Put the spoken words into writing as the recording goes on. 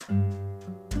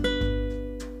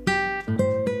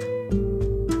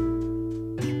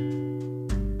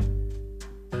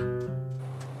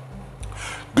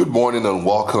morning and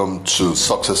welcome to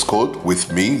Success Code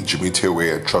with me, Jimi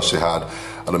Tewe. I trust you had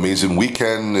an amazing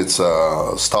weekend. It's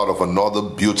a start of another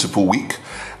beautiful week,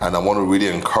 and I want to really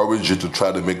encourage you to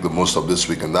try to make the most of this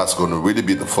week, and that's going to really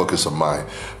be the focus of my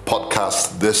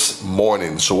podcast this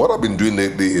morning. So what I've been doing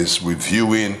lately is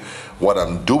reviewing what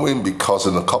I'm doing, because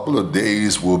in a couple of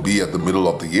days we'll be at the middle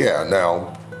of the year.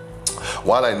 Now,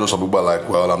 while I know some people are like,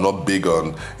 well, I'm not big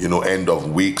on, end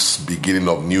of weeks, beginning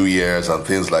of New Year's and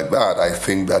things like that, I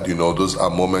think that, those are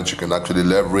moments you can actually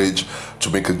leverage to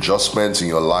make adjustments in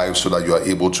your life so that you are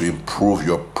able to improve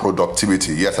your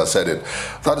productivity. Yes, I said it.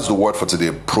 That is the word for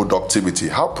today, productivity.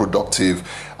 How productive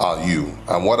are you?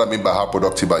 And what I mean by how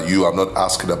productive are you, I'm not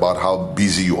asking about how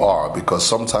busy you are, because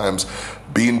sometimes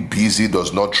being busy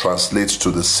does not translate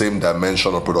to the same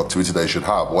dimension of productivity that you should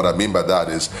have. What I mean by that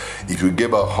is, if you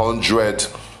give 100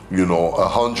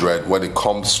 when it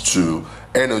comes to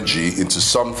energy into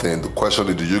something, the question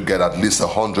is, did you get at least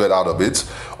 100 out of it,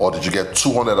 or did you get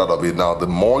 200 out of it? Now, the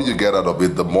more you get out of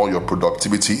it, the more your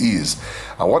productivity is.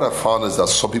 And what I found is that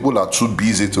some people are too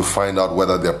busy to find out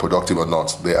whether they're productive or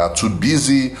not. They are too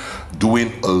busy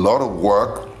doing a lot of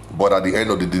work, but at the end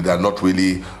of the day, they're not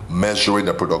really measuring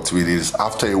their productivity. It's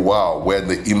after a while, when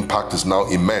the impact is now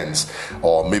immense,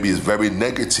 or maybe it's very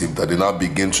negative, that they now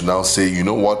begin to now say, you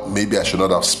know what, maybe I should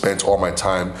not have spent all my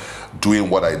time doing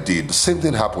what I did. The same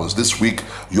thing happens this week.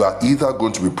 You are either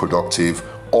going to be productive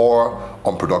or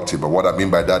unproductive. But what I mean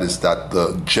by that is that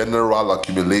the general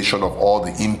accumulation of all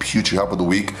the input you have for the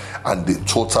week and the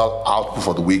total output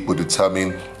for the week will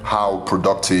determine how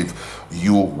productive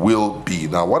you will be.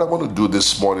 Now, what I want to do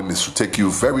this morning is to take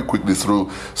you very quickly through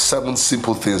 7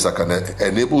 simple things that can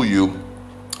enable you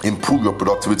improve your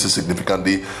productivity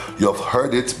significantly. You have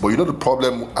heard it, but the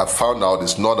problem I found out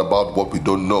is not about what we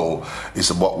don't know,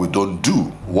 it's about what we don't do.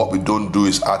 What we don't do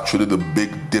is actually the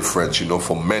big difference,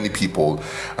 for many people,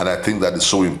 and I think that is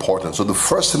so important. So the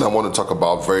first thing I want to talk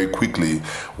about very quickly,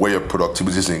 where your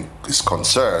productivity is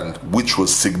concerned, which will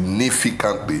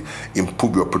significantly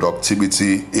improve your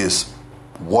productivity, is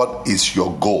what is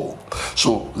your goal?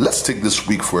 So let's take this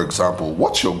week, for example.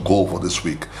 What's your goal for this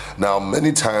week? Now,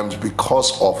 many times,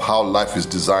 because of how life is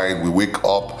designed, we wake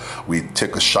up, we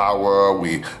take a shower,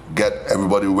 we get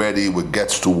everybody ready, we get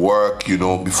to work,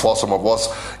 before some of us,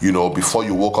 before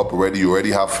you woke up already, you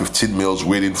already have 15 meals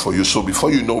waiting for you. So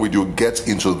before you know it, you get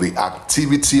into the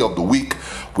activity of the week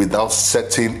without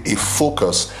setting a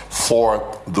focus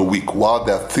for the week. While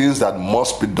there are things that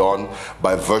must be done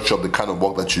by virtue of the kind of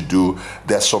work that you do,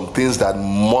 there's some things that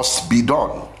must be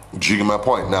done. Do you get my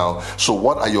point? Now, so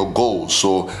what are your goals?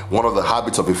 So one of the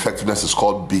habits of effectiveness is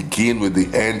called begin with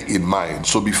the end in mind.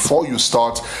 So before you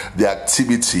start the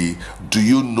activity, do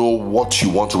you know what you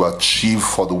want to achieve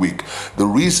for the week? The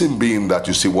reason being that,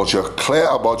 you see, once you're clear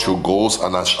about your goals,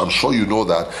 and I'm sure you know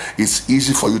that, it's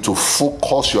easy for you to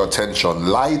focus your attention.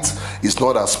 Light is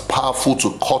not as powerful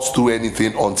to cut through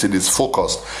anything until it's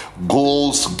focused.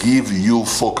 Goals give you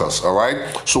focus, all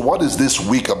right? So what is this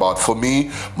week about? For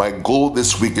me, my goal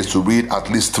this week is to read at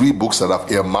least 3 books that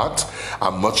I've earmarked.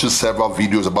 I'm watching several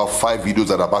videos, about 5 videos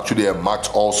that I've actually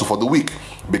earmarked also for the week,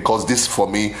 because this for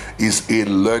me is a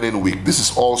learning week. This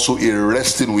is also a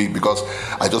resting week, because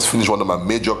I just finished one of my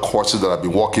major courses that I've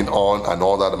been working on and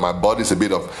all that, and my body is a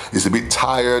bit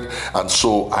tired, and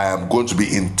so I am going to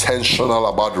be intentional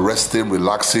about resting,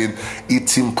 relaxing,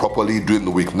 eating properly during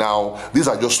the week. Now, these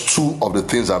are just 2 of the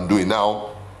things I'm doing now.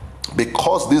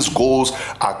 Because these goals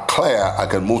are clear, I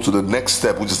can move to the next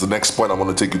step, which is the next point I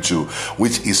want to take you to,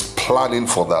 which is planning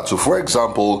for that. So for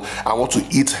example, I want to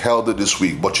eat healthy this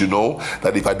week, but you know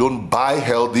that if I don't buy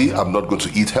healthy, I'm not going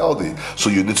to eat healthy. So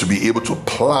you need to be able to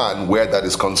plan where that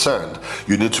is concerned.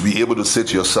 You need to be able to say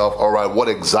to yourself, all right, what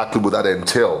exactly would that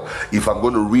entail? If I'm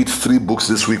going to read 3 books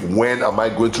this week, when am I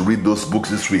going to read those books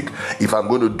this week? If I'm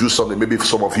going to do something, maybe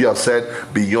some of you have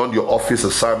said beyond your office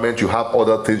assignment, you have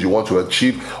other things you want to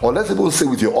achieve, or let's even say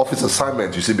with your office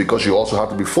assignment, you see, because you also have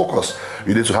to be focused,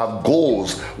 you need to have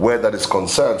goals where that is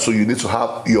concerned. So you need to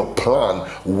have your plan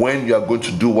when you are going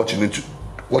to do what you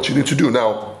need to do.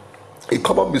 Now, a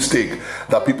common mistake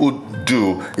that people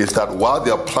do is that while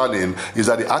they are planning, is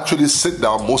that they actually sit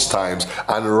down most times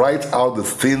and write out the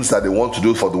things that they want to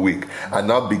do for the week and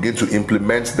now begin to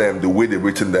implement them the way they've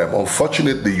written them.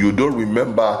 Unfortunately, you don't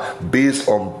remember based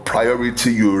on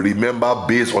priority, you remember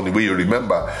based on the way you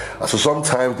remember. So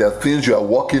sometimes there are things you are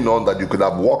working on that you could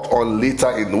have worked on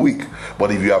later in the week,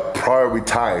 but if you are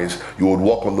prioritized, you would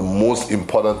work on the most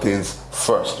important things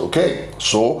first. Okay,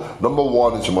 so number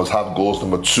one is you must have goals.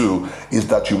 Number two is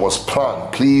that you must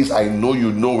plan. Please, I know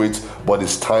you know it, but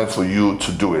it's time for you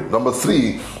to do it. Number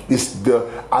three is the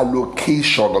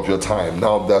allocation of your time.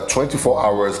 Now, there are 24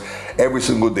 hours every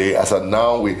single day. As of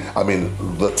now,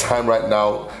 the time right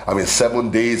now,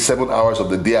 7 days, 7 hours of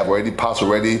the day I've already passed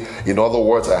already. In other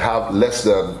words, I have less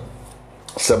than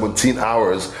 17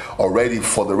 hours already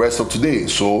for the rest of today.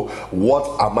 So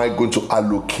what am I going to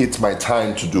allocate my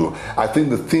time to do? I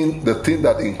think the thing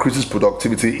that increases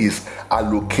productivity is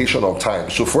allocation of time.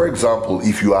 So for example,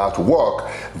 if you are at work,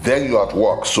 then you're at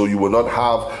work. So you will not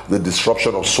have the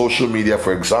disruption of social media,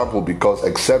 for example, because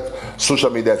except social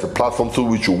media is a platform through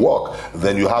which you work,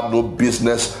 then you have no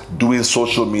business doing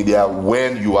social media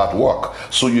when you are at work.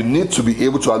 So you need to be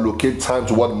able to allocate time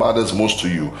to what matters most to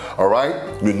you. All right?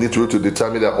 You need to determine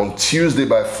that on Tuesday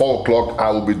by 4 o'clock I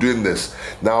will be doing this.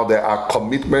 Now, there are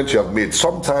commitments you have made.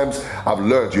 Sometimes I've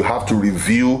learned you have to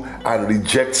review and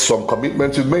reject some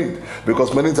commitments you've made,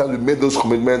 because many times we made those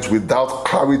commitments without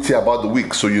clarity about the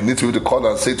week. So you need to be able to call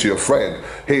and say to your friend,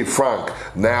 hey Frank,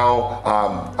 now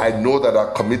I know that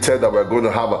I committed that we're going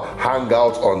to have a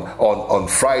hangout on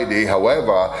Friday.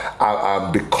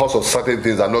 However, because of certain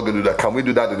things I'm not going to do that. Can we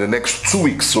do that in the next 2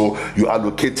 weeks? So you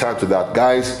allocate time to that.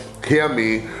 Guys, hear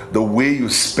me, the way you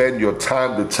spend your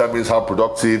time determines how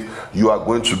productive you are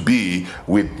going to be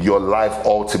with your life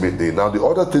ultimately. Now, the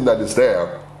other thing that is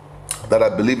there that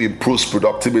I believe improves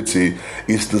productivity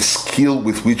is the skill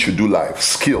with which you do life.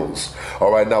 Skills.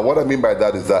 All right. Now, what I mean by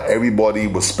that is that everybody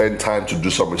will spend time to do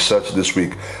some research this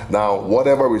week. Now,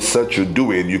 whatever research you're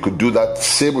doing, you could do that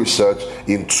same research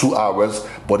in 2 hours.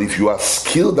 But if you are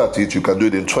skilled at it, you can do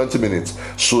it in 20 minutes.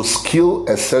 So skill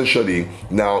essentially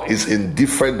now is in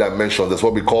different dimensions. That's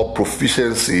what we call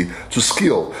proficiency to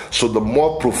skill. So the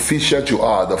more proficient you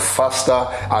are, the faster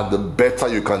and the better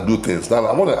you can do things. Now,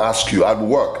 I want to ask you, at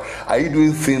work, are you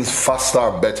doing things faster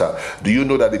and better? Do you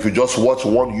know that if you just watch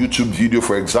one YouTube video,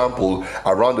 for example,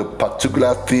 around a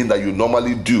particular thing that you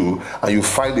normally do, and you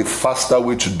find a faster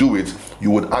way to do it,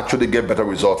 you would actually get better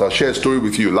results? I'll share a story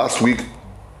with you. Last week,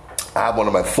 I have one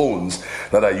of my phones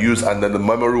that I use, and then the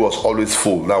memory was always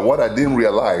full. Now, what I didn't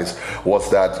realize was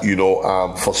that,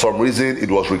 for some reason, it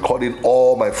was recording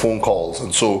all my phone calls.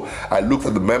 And so I looked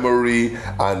at the memory,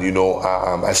 and,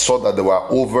 I saw that there were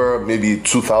over maybe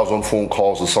 2,000 phone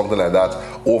calls or something like that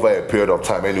over a period of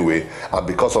time anyway. And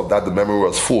because of that, the memory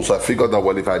was full. So I figured that,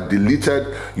 well, if I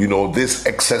deleted, this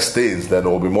excess things, then there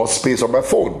will be more space on my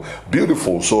phone.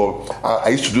 Beautiful. So I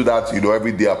used to do that,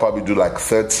 every day. I probably do like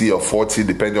 30 or 40,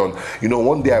 depending on,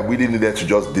 one day I really needed to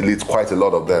just delete quite a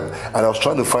lot of them. And I was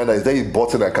trying to find out, is there a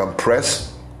button I can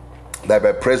press that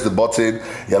if I press the button,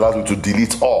 it allows me to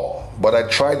delete all? But I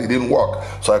tried, it didn't work.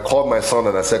 So I called my son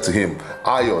and I said to him,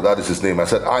 Ayo, that is his name. I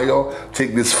said, Ayo,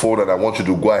 take this phone and I want you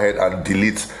to go ahead and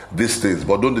delete these things.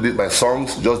 But don't delete my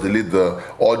songs, just delete the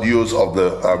audios of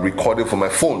the recording from my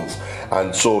phones.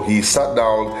 And so he sat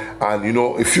down and,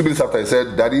 a few minutes after, I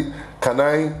said, Daddy, can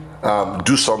I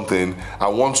do something? I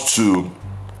want to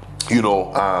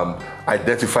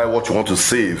identify what you want to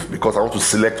save, because I want to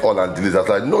select all and delete. I was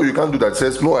like, no, you can't do that. He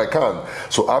says, no, I can.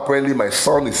 So apparently my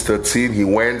son is 13. He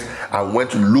went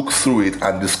to look through it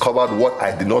and discovered what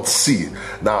I did not see.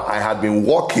 Now, I had been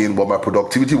working, but my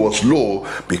productivity was low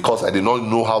because I did not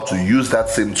know how to use that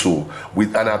same tool.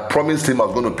 And I promised him I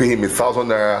was going to pay him 1,000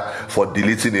 naira for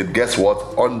deleting it. Guess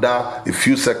what? Under a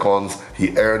few seconds,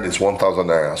 he earned his 1,000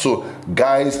 naira. So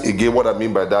guys, again, what I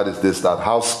mean by that is this, that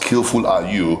how skillful are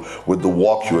you with the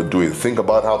work you are doing? Think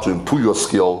about how to improve your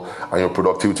skill and your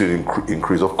productivity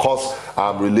increase. Of course,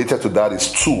 related to that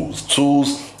is tools.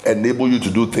 Tools enable you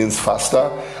to do things faster.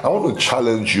 I want to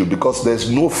challenge you, because there's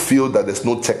no field that there's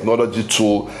no technology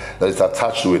tool that is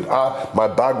attached to it. My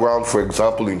background, for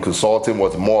example, in consulting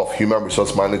was more of human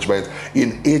resource management.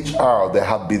 In HR, there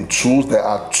have been tools. There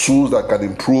are tools that can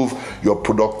improve your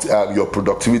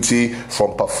productivity,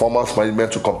 from performance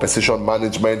management to compensation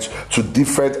management to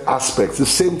different aspects. The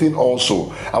same thing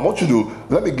also. I want you to,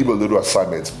 let me give you a little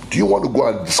assignment. Do you want to go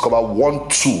and discover one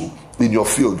tool in your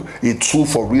field? A tool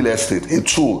for real estate, a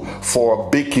tool for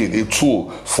baking, a tool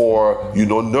for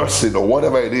nursing, or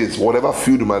whatever it is, whatever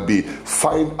field it might be.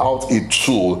 Find out a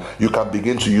tool you can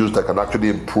begin to use that can actually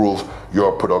improve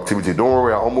your productivity. Don't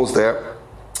worry, I'm almost there.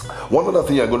 One other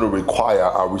thing you're going to require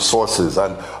are resources,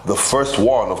 and the first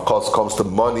one, of course, comes to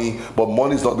money. But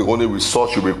money is not the only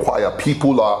resource you require.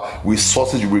 People are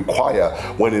resources you require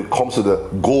when it comes to the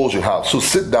goals you have. So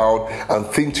sit down and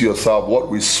think to yourself, what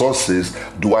resources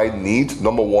do I need?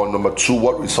 Number one. Number two,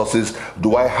 what resources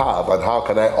do I have, and how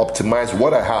can I optimize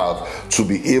what I have to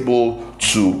be able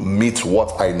to meet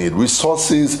what I need?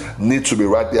 Resources need to be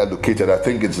rightly allocated. I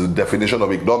think it's the definition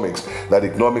of economics, that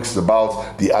economics is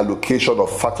about the allocation of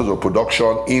factors of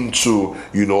production into,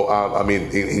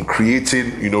 in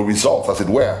creating, results, as it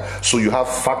were. So you have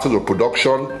factors of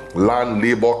production, land,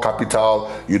 labor,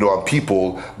 capital, and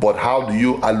people, but how do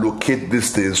you allocate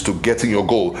these things to getting your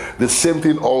goal? The same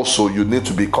thing also, you need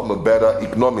to become a better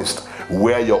economist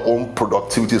where your own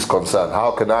productivity is concerned.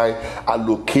 How can I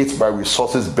allocate my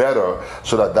resources better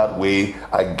so that way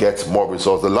I get more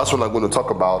results? The last one I'm going to talk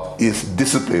about is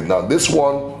discipline. Now, this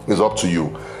one is up to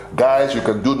you. Guys, you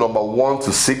can do number 1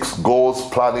 to 6, goals,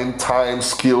 planning, time,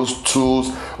 skills, tools,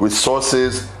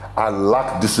 resources, and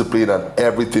lack discipline, and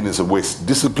everything is a waste.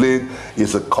 Discipline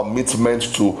is a commitment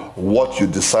to what you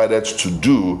decided to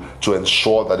do to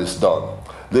ensure that it's done.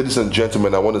 Ladies and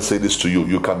gentlemen, I want to say this to you.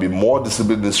 You can be more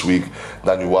disciplined this week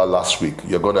than you were last week.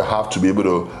 You're going to have to be able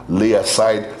to lay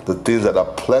aside the things that are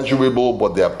pleasurable,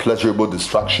 but they are pleasurable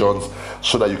distractions,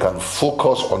 so that you can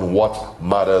focus on what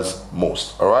matters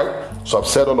most. All right? So I've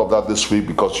said all of that this week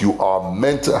because you are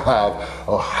meant to have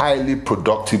a highly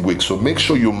productive week. So make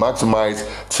sure you maximize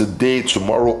today,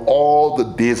 tomorrow, all the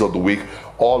days of the week,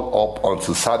 all up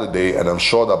until Saturday. And I'm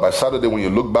sure that by Saturday, when you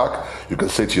look back, you can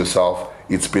say to yourself,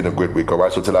 it's been a great week. All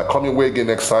right, so till I come your way again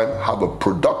next time, have a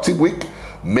productive week.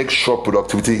 Make sure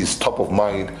productivity is top of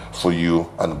mind for you,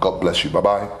 and God bless you.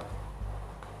 Bye-bye.